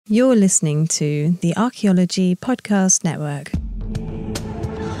You're listening to the Archaeology Podcast Network.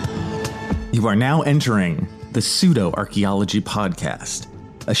 You are now entering the Pseudo-Archaeology Podcast,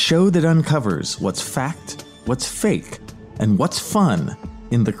 a show that uncovers what's fact, what's fake, and what's fun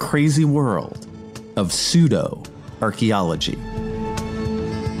in the crazy world of pseudo-archaeology.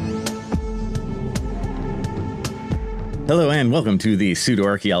 Hello and welcome to the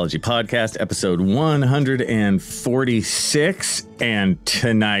Pseudo-Archaeology Podcast, episode 146. And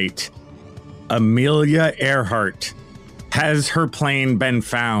tonight, Amelia Earhart. Has her plane been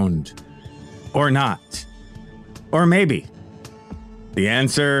found? Or not? Or maybe? The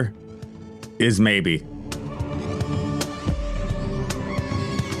answer is maybe.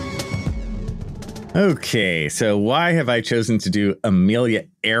 Okay, so why have I chosen to do Amelia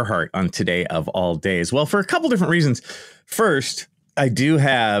Earhart on today of all days? Well, for a couple different reasons. First, I do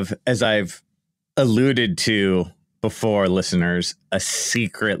have, as I've alluded to before, listeners, a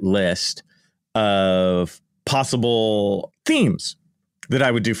secret list of possible themes that I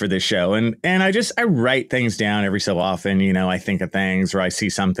would do for this show. And I write things down every so often. You know, I think of things or I see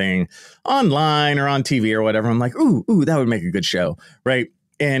something online or on TV or whatever. I'm like, ooh, that would make a good show, right?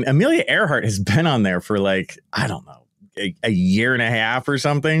 And Amelia Earhart has been on there for like, I don't know, a year and a half or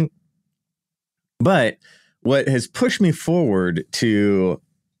something. But what has pushed me forward to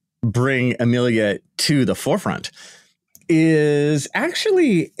bring Amelia to the forefront is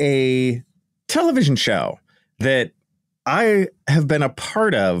actually a television show that I have been a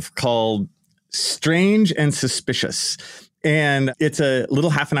part of called Strange and Suspicious. And it's a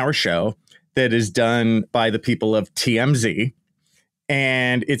little half-an-hour show that is done by the people of TMZ.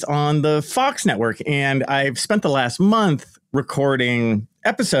 And it's on the Fox network. And I've spent the last month recording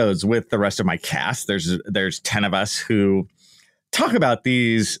episodes with the rest of my cast. There's 10 of us who talk about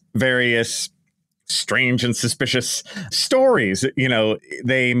these various strange and suspicious stories. You know,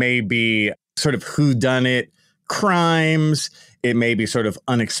 they may be sort of whodunit crimes. It may be sort of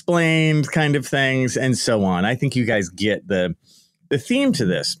unexplained kind of things and so on. I think you guys get the theme to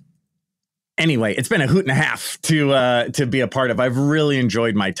this. Anyway, it's been a hoot and a half to be a part of. I've really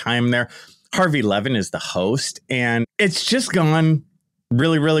enjoyed my time there. Harvey Levin is the host, and it's just gone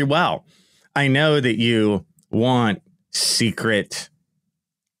really, really well. I know that you want secret,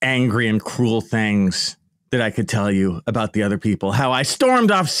 angry, and cruel things that I could tell you about the other people, how I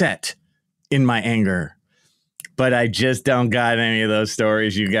stormed off set in my anger. But I just don't got any of those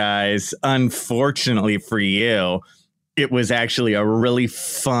stories, you guys. Unfortunately for you, it was actually a really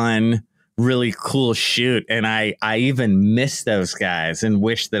fun, really cool shoot. And I even miss those guys and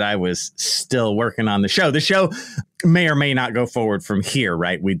wish that I was still working on the show. The show may or may not go forward from here,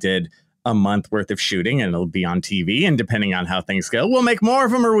 right? We did a month worth of shooting and it'll be on TV. And depending on how things go, we'll make more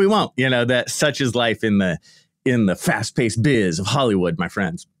of them or we won't. You know, that such is life in the fast-paced biz of Hollywood, my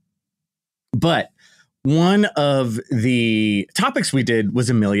friends. But one of the topics we did was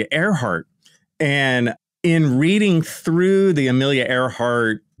Amelia Earhart. And in reading through the Amelia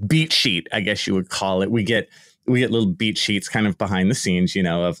Earhart beat sheet, I guess you would call it, we get little beat sheets kind of behind the scenes, you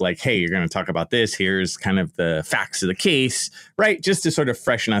know, of like, hey, you're going to talk about this. Here's kind of the facts of the case, right? Just to sort of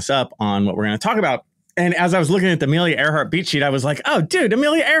freshen us up on what we're going to talk about. And as I was looking at the Amelia Earhart beat sheet, I was like, oh, dude,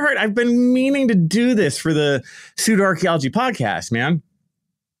 Amelia Earhart, I've been meaning to do this for the Pseudo-Archaeology Podcast, man.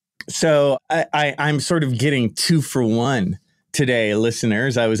 So I'm sort of getting 2 for 1 today,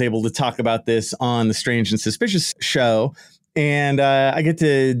 listeners. I was able to talk about this on the Strange and Suspicious show. And I get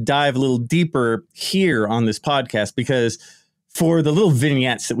to dive a little deeper here on this podcast because for the little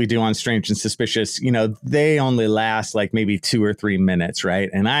vignettes that we do on Strange and Suspicious, you know, they only last like maybe 2 or 3 minutes, right?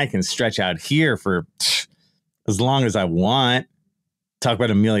 And I can stretch out here for as long as I want. Talk about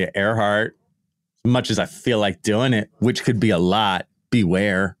Amelia Earhart as much as I feel like doing it, which could be a lot.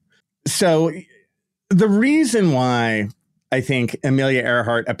 Beware. So the reason why I think Amelia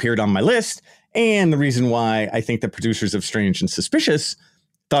Earhart appeared on my list, and the reason why I think the producers of Strange and Suspicious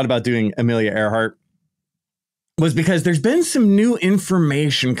thought about doing Amelia Earhart was because there's been some new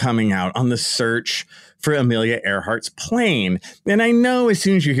information coming out on the search for Amelia Earhart's plane. And I know as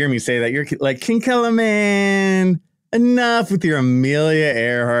soon as you hear me say that, you're like, King Kellerman, enough with your Amelia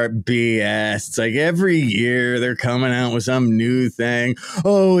Earhart BS. It's like every year they're coming out with some new thing.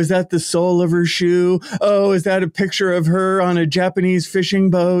 Oh, is that the sole of her shoe? Oh, is that a picture of her on a Japanese fishing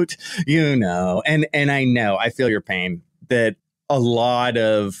boat? You know, and I know, I feel your pain that a lot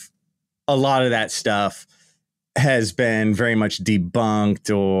of that stuff has been very much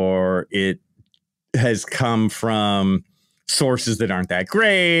debunked, or it has come from sources that aren't that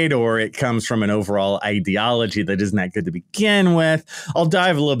great, or it comes from an overall ideology that isn't that good to begin with. I'll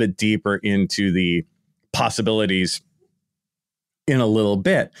dive a little bit deeper into the possibilities in a little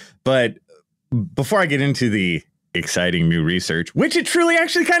bit. But before I get into the exciting new research, which it truly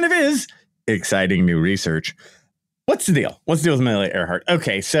actually kind of is exciting new research, what's the deal? What's the deal with Amelia Earhart?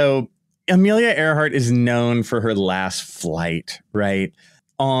 Okay, so Amelia Earhart is known for her last flight, right?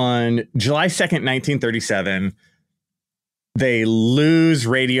 On July 2nd, 1937, they lose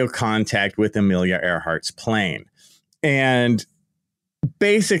radio contact with Amelia Earhart's plane. And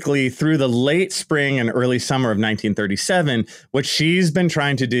basically, through the late spring and early summer of 1937, what she's been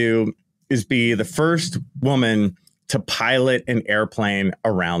trying to do is be the first woman to pilot an airplane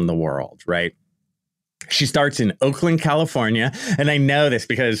around the world, right? She starts in Oakland, California. And I know this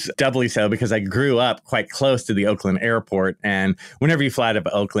doubly so because I grew up quite close to the Oakland airport. And whenever you fly out of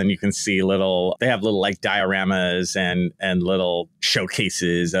Oakland, you can see they have little like dioramas and little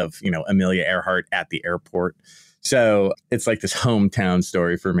showcases of, Amelia Earhart at the airport. So it's like this hometown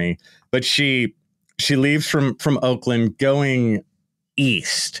story for me. But she leaves from Oakland going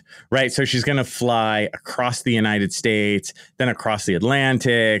east, right? So she's going to fly across the United States, then across the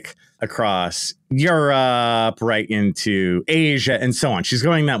Atlantic, across Europe, right into Asia, and so on. She's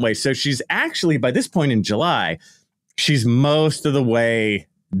going that way. So she's actually, by this point in July, she's most of the way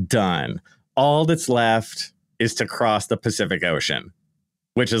done. All that's left is to cross the Pacific Ocean,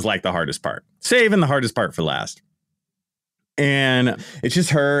 which is like the hardest part. Saving the hardest part for last. And it's just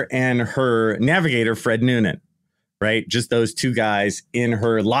her and her navigator, Fred Noonan, right? Just those two guys in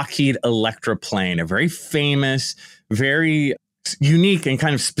her Lockheed Electra plane, a very famous, very unique and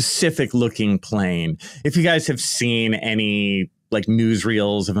kind of specific looking plane. If you guys have seen any like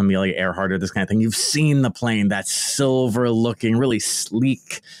newsreels of Amelia Earhart or this kind of thing, you've seen the plane, that silver looking, really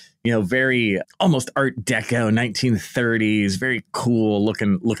sleek, very almost Art Deco, 1930s, very cool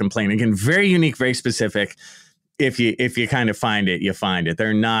looking plane. Again, very unique, very specific. If you kind of find it, you find it. There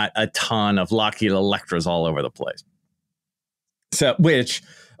are not a ton of Lockheed Electras all over the place. So, which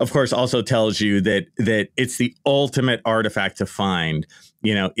of course also tells you that it's the ultimate artifact to find.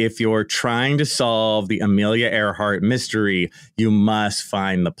 If you're trying to solve the Amelia Earhart mystery, you must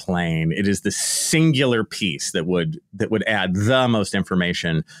find the plane. It is the singular piece that would add the most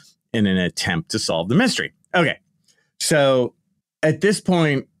information in an attempt to solve the mystery. Okay, so at this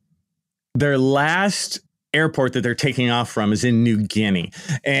point, their last airport that they're taking off from is in New Guinea.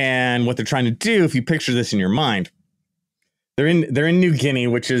 And what they're trying to do, if you picture this in your mind, they're in New Guinea,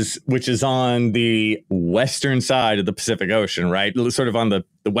 which is on the western side of the Pacific Ocean, right? Sort of on the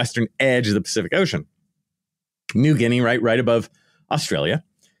western edge of the Pacific Ocean. New Guinea, right above Australia.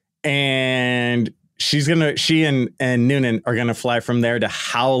 And she and Noonan are gonna fly from there to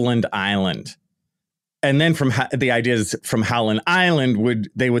Howland Island. And then the idea is from Howland Island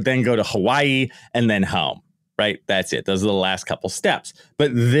they would then go to Hawaii and then home, right? That's it. Those are the last couple steps.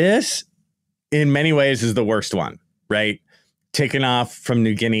 But this, in many ways, is the worst one, right? Taking off from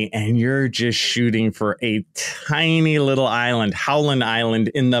New Guinea and you're just shooting for a tiny little island, Howland Island,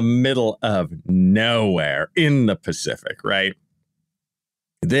 in the middle of nowhere in the Pacific, right?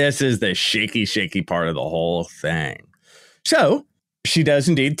 This is the shaky, shaky part of the whole thing. So she does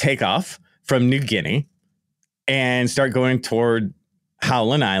indeed take off from New Guinea and start going toward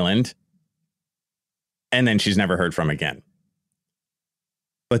Howland Island. And then she's never heard from again.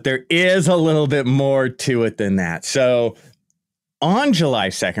 But there is a little bit more to it than that. So on July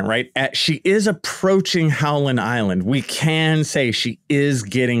 2nd, right, she is approaching Howland Island. We can say she is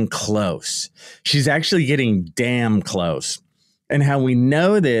getting close. She's actually getting damn close. And how we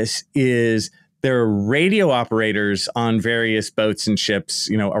know this is there are radio operators on various boats and ships,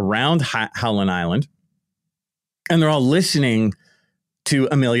 around Howland Island. And they're all listening to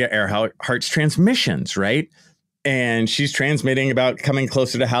Amelia Earhart's transmissions, right? And she's transmitting about coming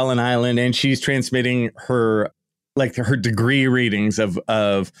closer to Howland Island, and she's transmitting her degree readings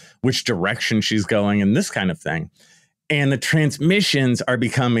of which direction she's going and this kind of thing. And the transmissions are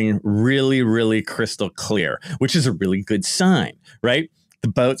becoming really, really crystal clear, which is a really good sign, right? The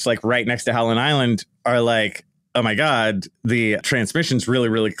boats like right next to Howland Island are like, oh my God, the transmission's really,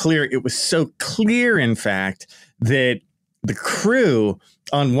 really clear. It was so clear, in fact, that the crew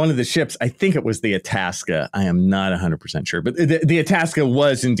on one of the ships, I think it was the Itasca, I am not 100% sure, but the Itasca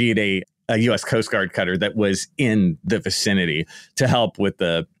was indeed a U.S. Coast Guard cutter that was in the vicinity to help with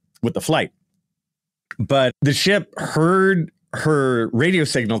the flight. But the ship heard her radio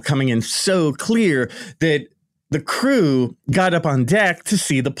signal coming in so clear that the crew got up on deck to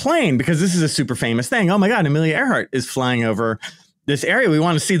see the plane, because this is a super famous thing. Oh my God, Amelia Earhart is flying over this area. We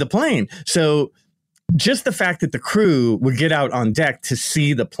want to see the plane. So just the fact that the crew would get out on deck to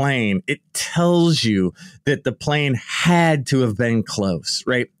see the plane, it tells you that the plane had to have been close,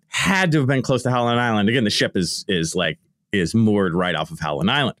 right? Had to have been close to Howland Island. Again, the ship is like is moored right off of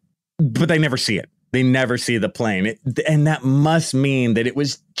Howland Island. But they never see it. They never see the plane. And that must mean that it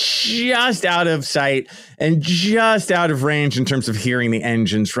was just out of sight and just out of range in terms of hearing the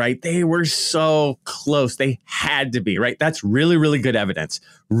engines, right? They were so close. They had to be, right? That's really, really good evidence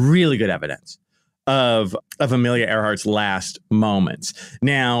of Amelia Earhart's last moments.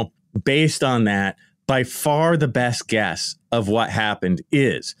 Now, based on that, by far the best guess of what happened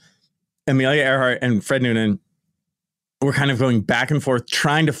is Amelia Earhart and Fred Noonan were kind of going back and forth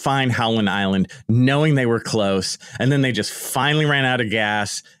trying to find Howland Island, knowing they were close. And then they just finally ran out of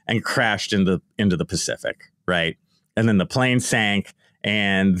gas and crashed into the Pacific, right? And then the plane sank,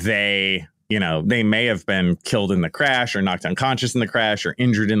 and they may have been killed in the crash or knocked unconscious in the crash or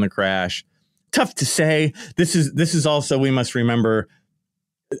injured in the crash. Tough to say. This is also, we must remember,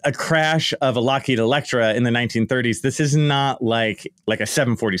 a crash of a Lockheed Electra in the 1930s. This is not like a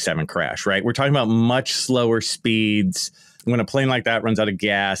 747 crash, right? We're talking about much slower speeds. When a plane like that runs out of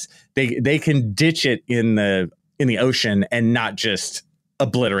gas, they can ditch it in the ocean and not just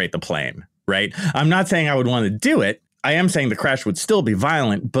obliterate the plane, right? I'm not saying I would want to do it. I am saying the crash would still be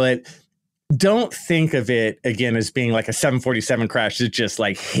violent, but don't think of it again as being like a 747 crash that just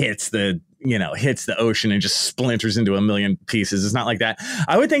like hits the ocean and just splinters into a million pieces. It's not like that.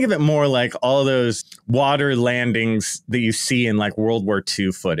 I would think of it more like all those water landings that you see in like World War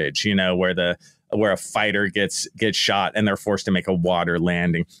II footage, where a fighter gets shot and they're forced to make a water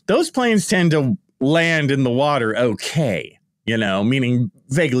landing. Those planes tend to land in the water okay, meaning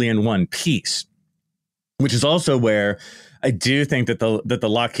vaguely in one piece, which is also where I do think that the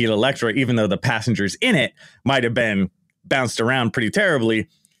Lockheed Electra, even though the passengers in it might have been bounced around pretty terribly,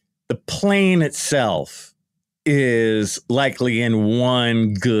 the plane itself is likely in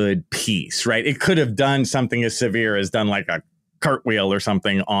one good piece, right? It could have done something as severe as done like a cartwheel or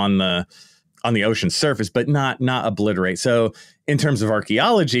something on the ocean surface, but not obliterate. So in terms of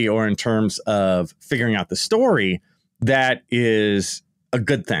archaeology or in terms of figuring out the story, that is a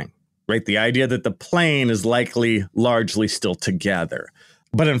good thing, right? The idea that the plane is likely largely still together,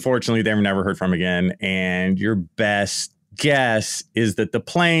 but unfortunately they were never heard from again. And your best guess is that the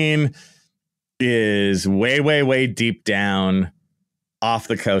plane is way, way, way deep down off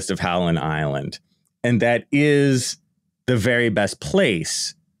the coast of Howland Island. And that is the very best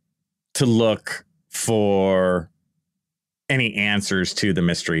place to look for any answers to the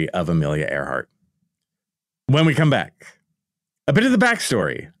mystery of Amelia Earhart. When we come back, a bit of the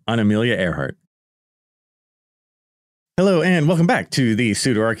backstory on Amelia Earhart. Hello and welcome back to the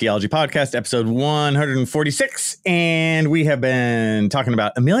Pseudo-Archaeology Podcast, episode 146. And we have been talking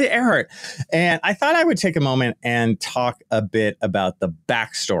about Amelia Earhart. And I thought I would take a moment and talk a bit about the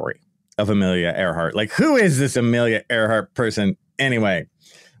backstory of Amelia Earhart. Like, who is this Amelia Earhart person anyway?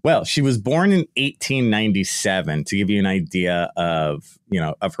 Well, she was born in 1897, to give you an idea of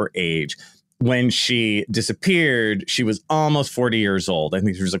her age. When she disappeared, she was almost 40 years old. I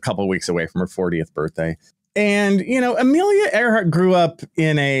think she was a couple of weeks away from her 40th birthday. And, Amelia Earhart grew up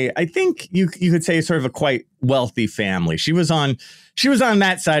in I think you could say sort of a quite wealthy family. She was on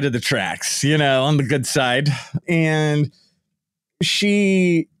that side of the tracks, on the good side. And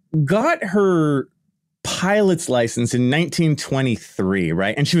she got her pilot's license in 1923,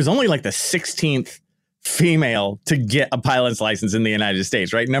 right? And she was only like the 16th female to get a pilot's license in the United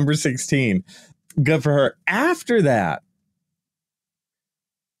States, right? Number 16. Good for her. After that,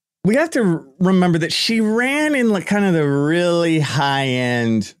 we have to remember that she ran in like kind of the really high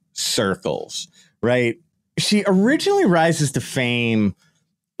end circles, right? She originally rises to fame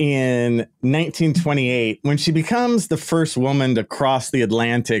in 1928 when she becomes the first woman to cross the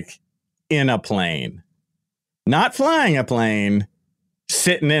Atlantic in a plane, not flying a plane,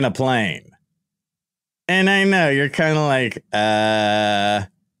 sitting in a plane. And I know you're kind of like,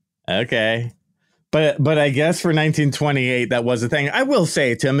 okay. But I guess for 1928, that was a thing. I will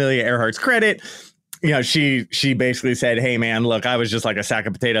say, to Amelia Earhart's credit, she basically said, hey, man, look, I was just like a sack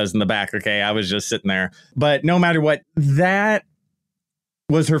of potatoes in the back. OK, I was just sitting there. But no matter what, that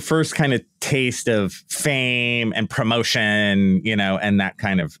was her first kind of taste of fame and promotion, and that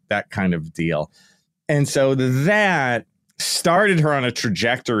kind of deal. And so that started her on a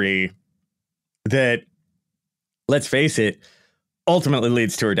trajectory that, let's face it, ultimately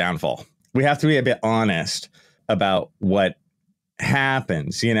leads to her downfall. We have to be a bit honest about what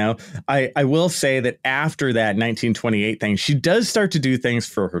happens. I will say that after that 1928 thing, she does start to do things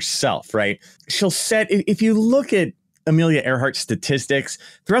for herself, right? She'll set, if you look at Amelia Earhart statistics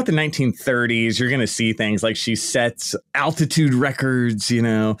throughout the 1930s, you're going to see things like she sets altitude records,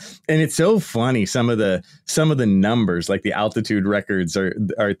 and it's so funny. Some of the numbers, like the altitude records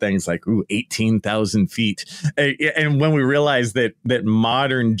are things like 18,000 feet. And when we realize that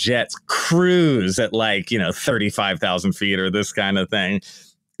modern jets cruise at 35,000 feet or this kind of thing,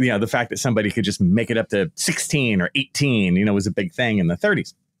 the fact that somebody could just make it up to 16 or 18, was a big thing in the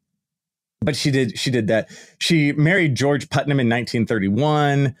 30s. But she did that. She married George Putnam in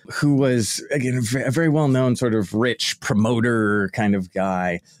 1931, who was, again, a very well-known sort of rich promoter kind of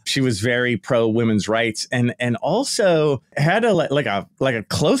guy. She was very pro women's rights and also had a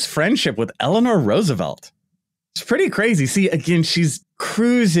close friendship with Eleanor Roosevelt. It's pretty crazy. See, again, she's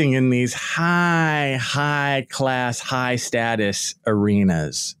cruising in these high class, high status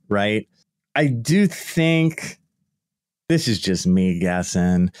arenas, right? I do think, this is just me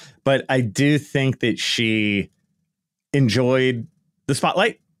guessing, but I do think that she enjoyed the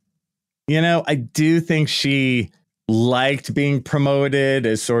spotlight. I do think she liked being promoted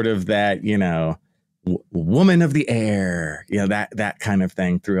as sort of that, woman of the air, that kind of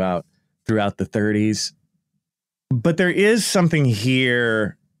thing throughout the 30s. But there is something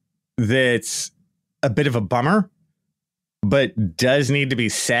here that's a bit of a bummer, but does need to be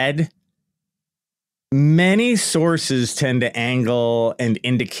said. Many sources tend to angle and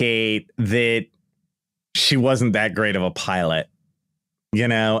indicate that she wasn't that great of a pilot,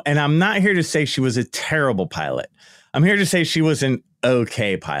 and I'm not here to say she was a terrible pilot. I'm here to say she was an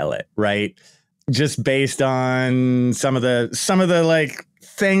okay pilot, right? Just based on some of the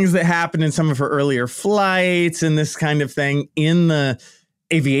things that happened in some of her earlier flights and this kind of thing in the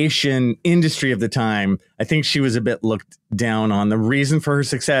aviation industry of the time. I think she was a bit looked down on. The reason for her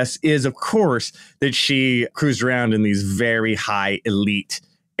success is, of course, that she cruised around in these very high elite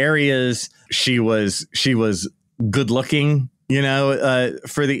areas. She was good looking,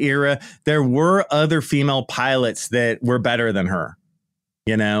 for the era. There were other female pilots that were better than her,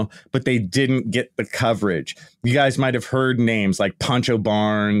 but they didn't get the coverage. You guys might have heard names like Poncho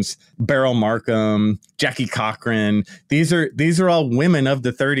Barnes, Beryl Markham, Jackie Cochran. These are all women of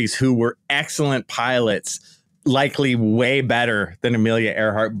the 30s who were excellent pilots, likely way better than Amelia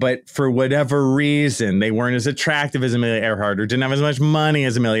Earhart. But for whatever reason, they weren't as attractive as Amelia Earhart, or didn't have as much money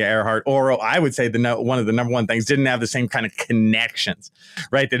as Amelia Earhart, or I would say one of the number one things, didn't have the same kind of connections,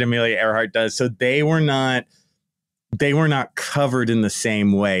 right, that Amelia Earhart does. So they were not covered in the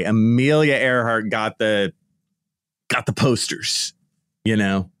same way. Amelia Earhart got the posters,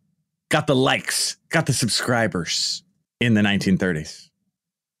 got the likes, got the subscribers in the 1930s.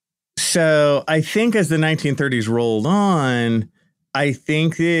 So I think as the 1930s rolled on, I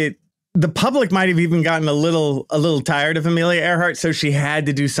think that the public might have even gotten a little tired of Amelia Earhart, so she had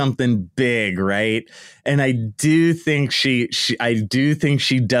to do something big, right? And I do think she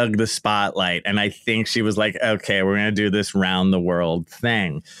dug the spotlight, and I think she was like, okay, we're gonna do this round the world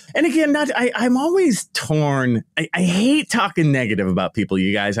thing. And again, I'm always torn. I hate talking negative about people,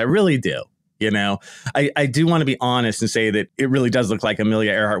 you guys. I really do. I do want to be honest and say that it really does look like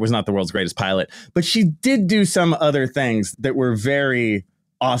Amelia Earhart was not the world's greatest pilot, but she did do some other things that were very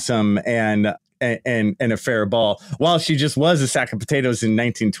awesome and a fair ball. While she just was a sack of potatoes in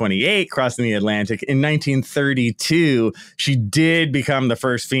 1928 crossing the Atlantic, in 1932 she did become the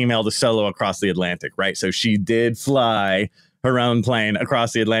first female to solo across the Atlantic, right? So she did fly her own plane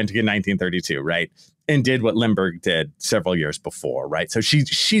across the Atlantic in 1932, right? And did what Lindbergh did several years before, right? So she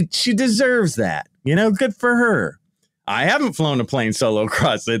deserves that, good for her. I haven't flown a plane solo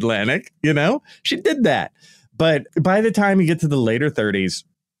across the Atlantic, she did that. But by the time you get to the later 30s,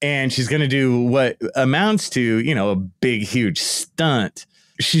 and she's going to do what amounts to, a big, huge stunt,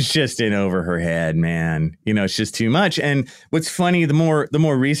 she's just in over her head, man. It's just too much. And what's funny, the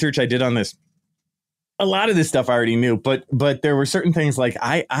more research I did on this, a lot of this stuff I already knew, but there were certain things like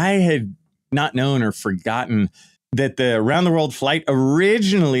I had not known or forgotten that the around the world flight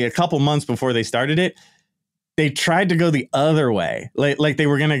originally, a couple months before they started it, they tried to go the other way. Like they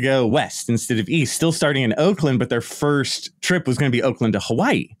were going to go west instead of east, still starting in Oakland, but their first trip was going to be Oakland to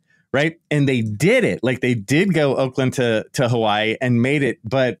Hawaii. Right. And they did it. Like they did go Oakland to Hawaii and made it.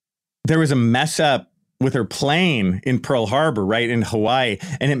 But there was a mess up with her plane in Pearl Harbor, right, in Hawaii.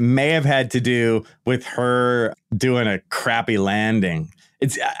 And it may have had to do with her doing a crappy landing.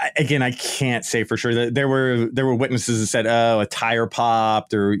 It's again, I can't say for sure. That there were witnesses that said, "Oh, a tire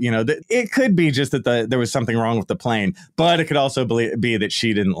popped," or it could be just that there was something wrong with the plane. But it could also be that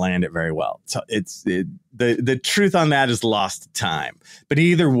she didn't land it very well. So the truth on that is lost to time. But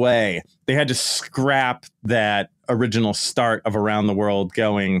either way, they had to scrap that original start of Around the World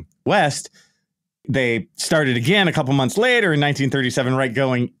going west They started again a couple months later in 1937, right,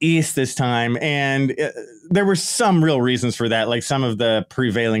 going east this time. And there were some real reasons for that. Like some of the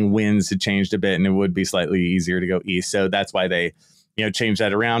prevailing winds had changed a bit and it would be slightly easier to go east. So that's why they, changed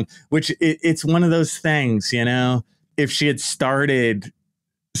that around, which it's one of those things, if she had started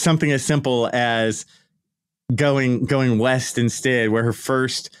something as simple as going west instead, where her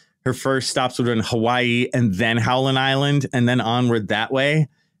first stops would have been Hawaii and then Howland Island and then onward that way,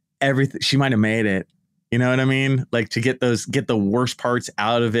 everything, she might have made it. You know what I mean? Like to get the worst parts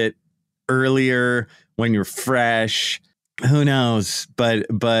out of it earlier when you're fresh. Who knows? But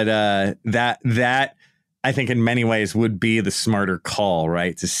that I think in many ways would be the smarter call,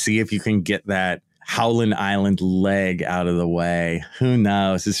 right? To see if you can get that Howland Island leg out of the way. Who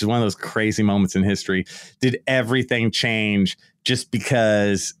knows? This is one of those crazy moments in history. Did everything change just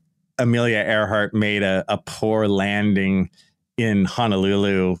because Amelia Earhart made a poor landing in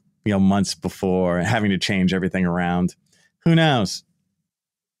Honolulu, months before, having to change everything around? Who knows?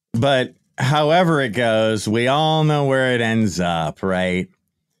 But however it goes, we all know where it ends up, right?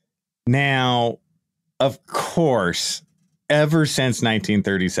 Now, of course, ever since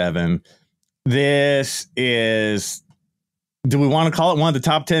 1937, this is, do we want to call it one of the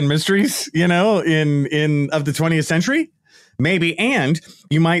top 10 mysteries, in of the 20th century? Maybe. And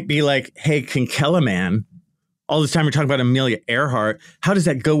you might be like, hey, Kinkella man, all this time you're talking about Amelia Earhart. How does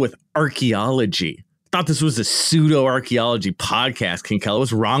that go with archaeology? Thought this was a pseudo archaeology podcast, Kinkella.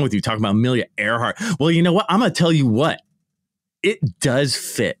 What's wrong with you talking about Amelia Earhart? Well, you know what? I'm going to tell you what. It does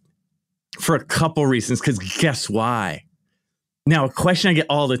fit for a couple reasons, because guess why? Now, a question I get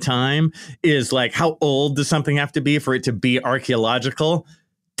all the time is like, how old does something have to be for it to be archaeological?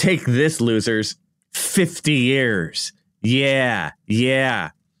 Take this, losers. 50 years. Yeah.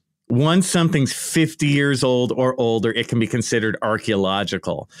 Once something's 50 years old or older, it can be considered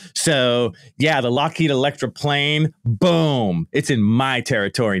archaeological. So, yeah, the Lockheed Electra plane, boom, it's in my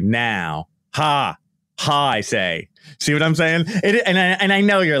territory now. Ha, I say. See what I'm saying? And I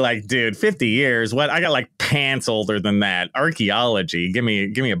know you're like, dude, 50 years, what? I got like pants older than that. Archaeology, give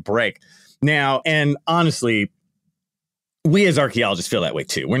me a break. Now, and honestly, we as archaeologists feel that way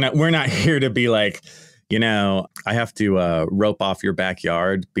too. We're not here to be like, I have to rope off your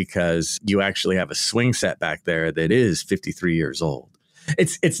backyard because you actually have a swing set back there that is 53 years old.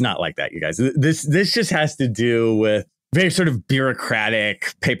 It's not like that, you guys. This just has to do with very sort of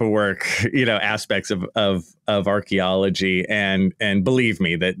bureaucratic paperwork, aspects of archaeology. And believe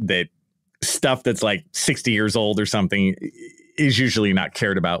me, that stuff that's like 60 years old or something is usually not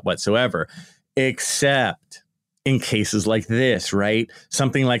cared about whatsoever, except in cases like this, right?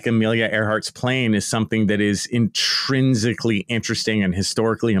 Something like Amelia Earhart's plane is something that is intrinsically interesting and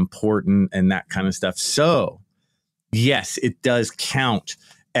historically important and that kind of stuff. So, yes, it does count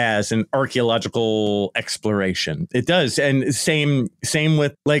as an archaeological exploration. It does. And same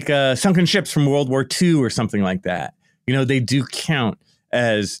with like sunken ships from World War II or something like that. They do count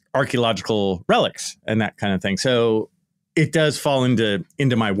as archaeological relics and that kind of thing. So it does fall into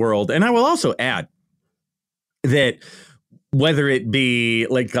my world. And I will also add that whether it be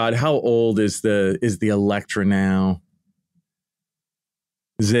like, God, how old is the Electra now?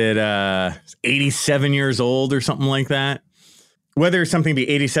 Is it 87 years old or something like that? Whether something be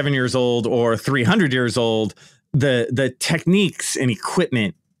 87 years old or 300 years old, the techniques and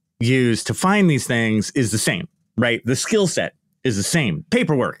equipment used to find these things is the same, right? The skill set is the same.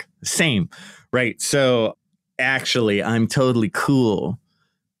 Paperwork, same, right? So actually, I'm totally cool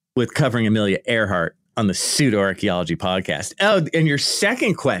with covering Amelia Earhart on the Pseudo Archaeology podcast. Oh, and your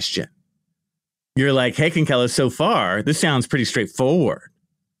second question, you're like, hey, Kinkella, so far, this sounds pretty straightforward.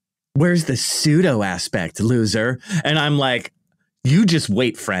 Where's the pseudo aspect, loser? And I'm like, you just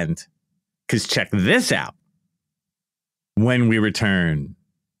wait, friend, because check this out. When we return,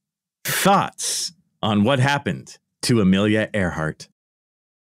 thoughts on what happened to Amelia Earhart.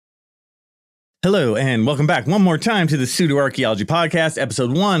 Hello, and welcome back one more time to the Pseudo Archaeology Podcast,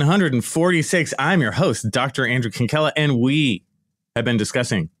 episode 146. I'm your host, Dr. Andrew Kinkella, and we have been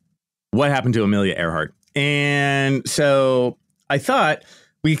discussing what happened to Amelia Earhart. And so I thought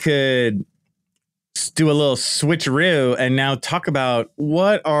we could do a little switcheroo and now talk about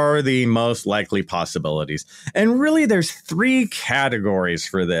what are the most likely possibilities. And really, there's three categories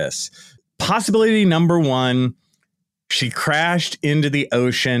for this. Possibility number one, she crashed into the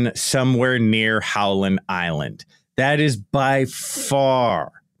ocean somewhere near Howland Island. That is by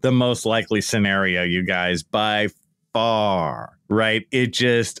far the most likely scenario, you guys, by far, right? It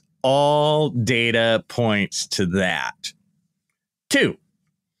just, all data points to that. Two,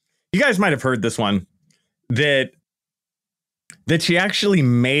 you guys might have heard this one, that that she actually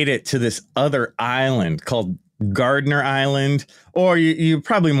made it to this other island called Gardner Island, or you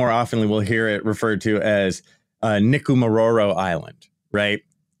probably more often will hear it referred to as Nikumaroro Island, right?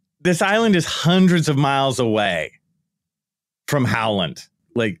 This island is hundreds of miles away from Howland.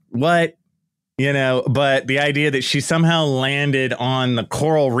 Like, what? You know, but the idea that she somehow landed on the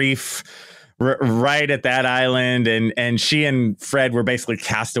coral reef right at that island, and she and Fred were basically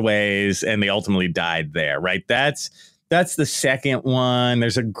castaways, and they ultimately died there, right? That's the second one.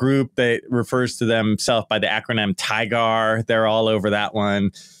 There's a group that refers to themselves by the acronym TIGAR. They're all over that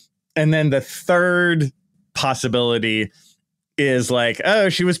one. And then the third possibility is like, oh,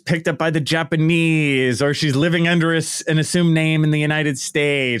 she was picked up by the Japanese, or she's living under an assumed name in the United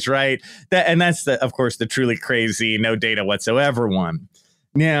States, right? That's of course, the truly crazy, no data whatsoever one.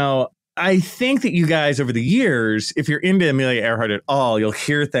 Now, I think that you guys over the years, if you're into Amelia Earhart at all, you'll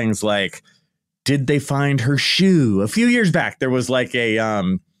hear things like, did they find her shoe? A few years back, there was like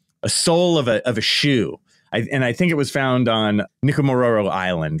a sole of a shoe. I think it was found on Nikumaroro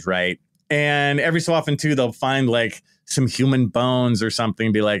Island, right? And every so often, too, they'll find like some human bones or something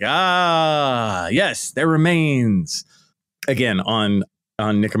and be like, yes, their remains. Again, on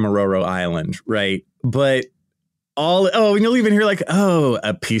Nikumaroro Island, right? But and you'll even hear like,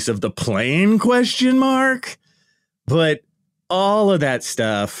 a piece of the plane, ? But all of that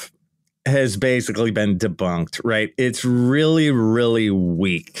stuff has basically been debunked, right? It's really, really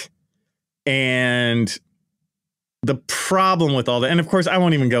weak. And the problem with all that, and of course, I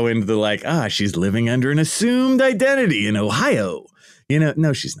won't even go into the like, she's living under an assumed identity in Ohio. You know,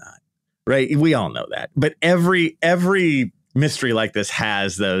 no, she's not, right? We all know that. But every mystery like this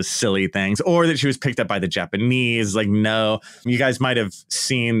has those silly things, or that she was picked up by the Japanese. Like, no, you guys might have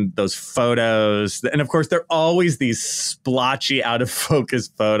seen those photos. And of course, they're always these splotchy, out of focus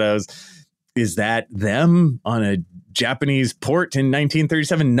photos. Is that them on a Japanese port in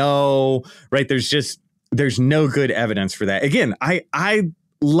 1937? No, right? There's no good evidence for that. Again, I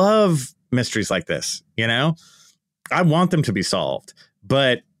love mysteries like this, you know? I want them to be solved,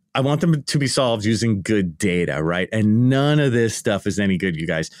 but I want them to be solved using good data, right? And none of this stuff is any good, you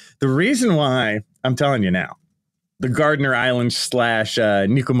guys. The reason why, I'm telling you now, the Gardner Island /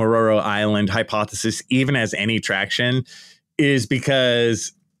 Nikumaroro Island hypothesis even has any traction is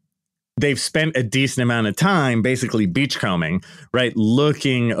because they've spent a decent amount of time basically beachcombing, right?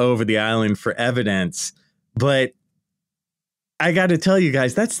 Looking over the island for evidence. But I got to tell you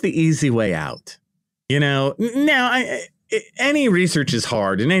guys, that's the easy way out. You know, now any research is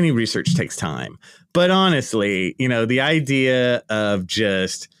hard and any research takes time. But honestly, you know, the idea of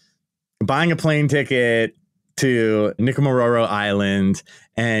just buying a plane ticket to Nikumaroro Island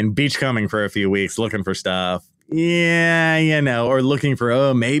and beachcombing for a few weeks looking for stuff. Yeah, you know, or looking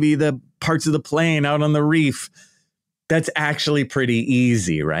for, maybe the parts of the plane out on the reef. That's actually pretty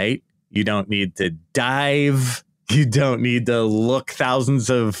easy, right? You don't need to dive. You don't need to look thousands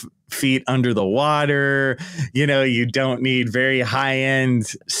of feet under the water. You know, you don't need very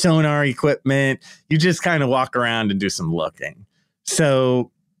high-end sonar equipment. You just kind of walk around and do some looking.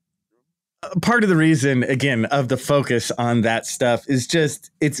 So part of the reason, again, of the focus on that stuff is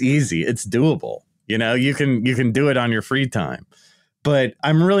just, it's easy. It's doable. You know, you can do it on your free time. But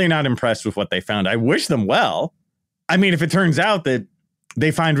I'm really not impressed with what they found. I wish them well. I mean, if it turns out that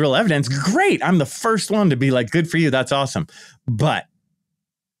they find real evidence, great. I'm the first one to be like, good for you. That's awesome. But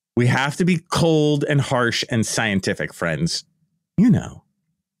we have to be cold and harsh and scientific, friends. You know,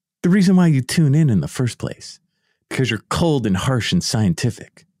 the reason why you tune in the first place, because you're cold and harsh and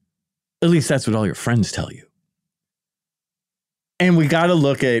scientific. At least that's what all your friends tell you. And we got to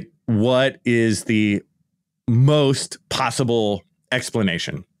look at what is the most possible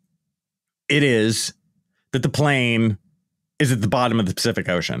explanation. It is that the plane is at the bottom of the Pacific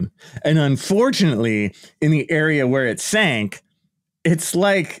Ocean. And unfortunately, in the area where it sank, it's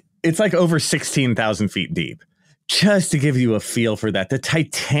like over 16,000 feet deep. Just to give you a feel for that, the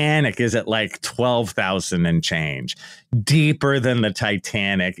Titanic is at like 12,000 and change, deeper than the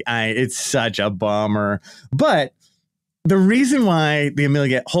Titanic. It's such a bummer. But the reason why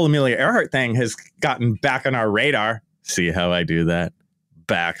the whole Amelia Earhart thing has gotten back on our radar, see how I do that?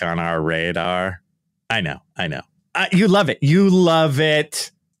 Back on our radar. I know. You love it. You love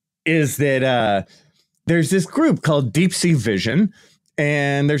it. Is that there's this group called Deep Sea Vision,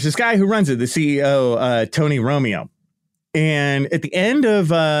 and there's this guy who runs it, the CEO, Tony Romeo. And at the end of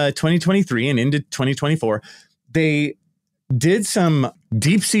 2023 and into 2024, they did some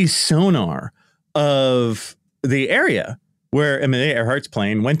deep sea sonar of the area where Amelia Earhart's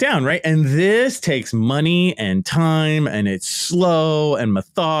plane went down, right? And this takes money and time, and it's slow and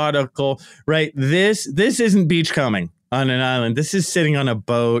methodical, right? This isn't beachcombing. on an island. This is sitting on a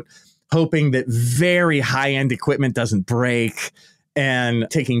boat, hoping that very high-end equipment doesn't break, and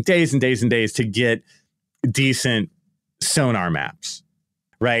taking days and days and days to get decent sonar maps,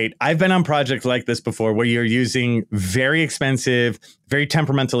 right? I've been on projects like this before where you're using very expensive, very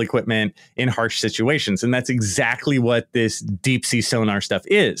temperamental equipment in harsh situations. And that's exactly what this deep sea sonar stuff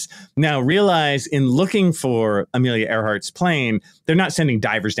is. Now, realize in looking for Amelia Earhart's plane, they're not sending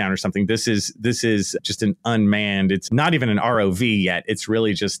divers down or something. This is just an unmanned, it's not even an ROV yet. It's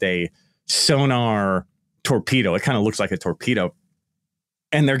really just a sonar torpedo. It kind of looks like a torpedo.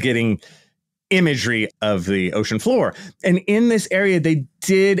 And they're getting imagery of the ocean floor. And in this area, they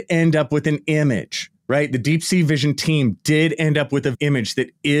did end up with an image, right? The Deep Sea Vision team did end up with an image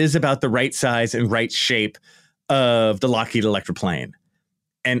that is about the right size and right shape of the Lockheed Electra plane.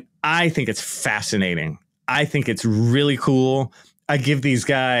 And I think it's fascinating. I think it's really cool. I give these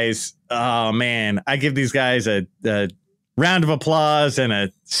guys, I give these guys a round of applause and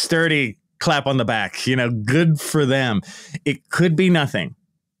a sturdy clap on the back. You know, good for them. It could be nothing,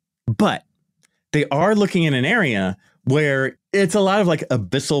 but they are looking in an area where it's a lot of like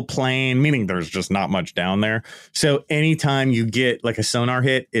abyssal plain, meaning there's just not much down there. So anytime you get like a sonar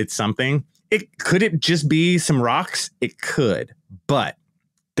hit, it's something. Could it just be some rocks? It could, but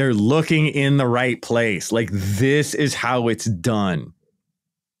they're looking in the right place. Like, this is how it's done.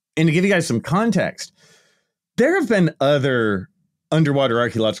 And to give you guys some context, there have been other underwater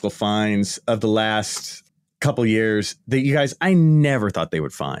archaeological finds of the last couple years that you guys, I never thought they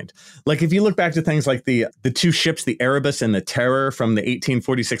would find. Like, if you look back to things like the two ships, the Erebus and the Terror from the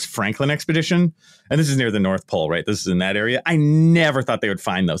 1846 Franklin expedition, and this is near the North Pole, right? This is in that area. I never thought they would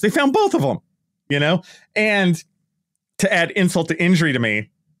find those. They found both of them, you know? And to add insult to injury to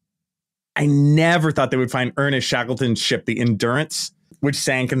me, I never thought they would find Ernest Shackleton's ship, the Endurance, which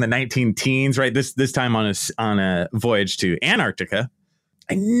sank in the 19-teens, right? This time on a voyage to Antarctica.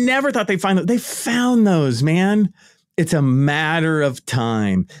 I never thought they'd find them. They found those, man. It's a matter of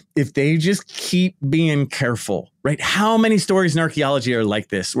time. If they just keep being careful, right? How many stories in archaeology are like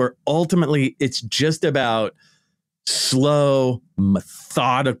this, where ultimately it's just about slow,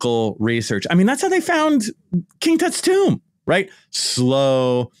 methodical research? I mean, that's how they found King Tut's tomb, right?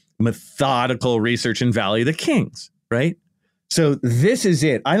 Slow, methodical research in Valley of the Kings, right? So this is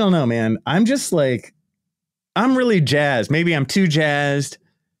it. I don't know, man. I'm just like, I'm really jazzed. Maybe I'm too jazzed.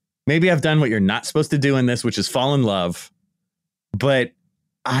 Maybe I've done what you're not supposed to do in this, which is fall in love. But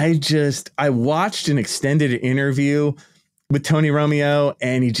I watched an extended interview with Tony Romeo,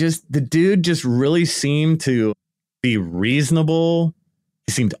 and the dude just really seemed to be reasonable.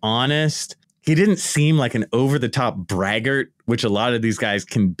 He seemed honest. He didn't seem like an over-the-top braggart, which a lot of these guys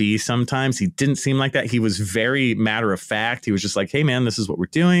can be sometimes. He didn't seem like that. He was very matter of fact. He was just like, hey, man, this is what we're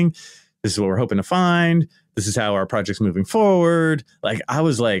doing. This is what we're hoping to find. This is how our project's moving forward. Like, I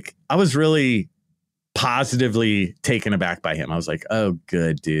was really positively taken aback by him. I was like, oh,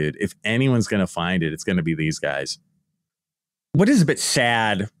 good, dude. If anyone's going to find it, it's going to be these guys. What is a bit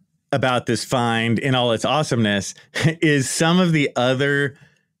sad about this find in all its awesomeness is some of the other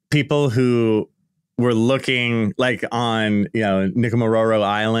people who were looking like on, Nikomororo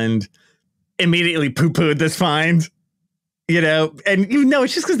Island immediately poo-pooed this find. And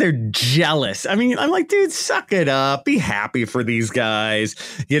it's just because they're jealous. I mean, I'm like, dude, suck it up. Be happy for these guys.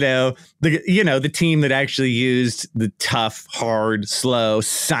 The team that actually used the tough, hard, slow,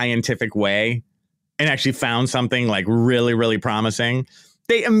 scientific way and actually found something like really, really promising.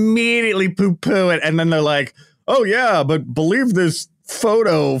 They immediately poo-poo it. And then they're like, oh, yeah, but believe this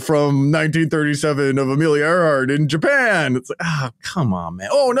photo from 1937 of Amelia Earhart in Japan. It's like, oh, come on, man.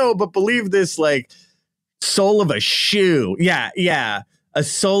 Oh, no, but believe this, like, sole of a shoe. Yeah. A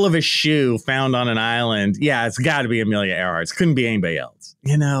sole of a shoe found on an island. Yeah, it's got to be Amelia Earhart. It couldn't be anybody else.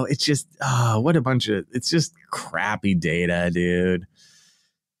 It's just, it's just crappy data, dude.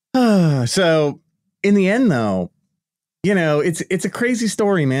 So in the end, though, it's a crazy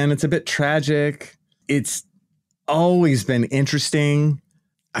story, man. It's a bit tragic. It's always been interesting.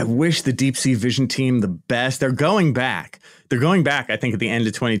 I wish the Deep Sea Vision team the best. They're going back, I think, at the end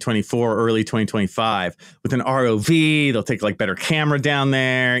of 2024, early 2025 with an ROV. They'll take like better camera down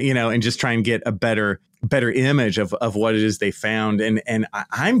there, and just try and get a better image of what it is they found. And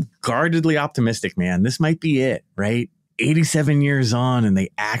I'm guardedly optimistic, man. This might be it, right? 87 years on and they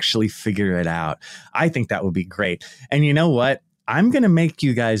actually figure it out. I think that would be great. And you know what? I'm going to make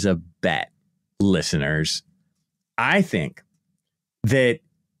you guys a bet, listeners. I think that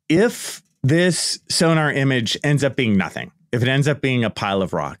if this sonar image ends up being nothing, if it ends up being a pile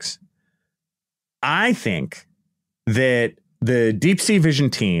of rocks, I think that the Deep Sea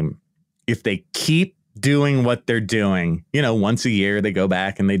Vision team, if they keep doing what they're doing, once a year they go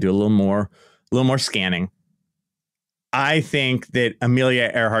back and they do a little more scanning. I think that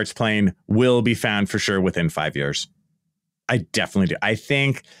Amelia Earhart's plane will be found for sure within 5 years. I definitely do. I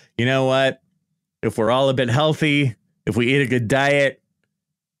think, you know what? If we're all a bit healthy, if we eat a good diet,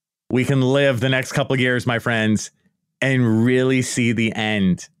 we can live the next couple of years, my friends, and really see the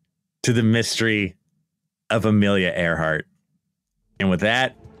end to the mystery of Amelia Earhart. And with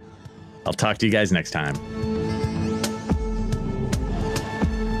that, I'll talk to you guys next time.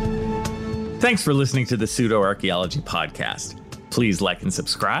 Thanks for listening to the Pseudo Archaeology Podcast. Please like and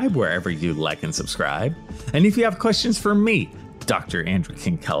subscribe wherever you like and subscribe. And if you have questions for me, Dr. Andrew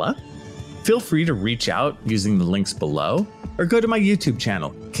Kinkella, feel free to reach out using the links below or go to my YouTube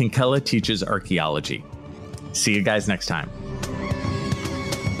channel, Kinkella Teaches Archaeology. See you guys next time.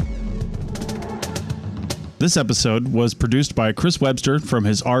 This episode was produced by Chris Webster from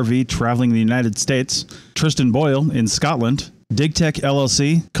his RV traveling the United States, Tristan Boyle in Scotland, DigTech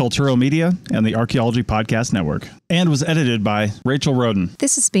LLC, Culturo Media, and the Archaeology Podcast Network, and was edited by Rachel Roden.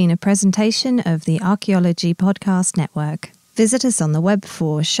 This has been a presentation of the Archaeology Podcast Network. Visit us on the web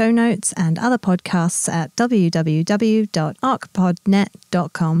for show notes and other podcasts at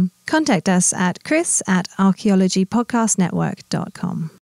www.archpodnet.com. Contact us at chris@archaeologypodcastnetwork.com.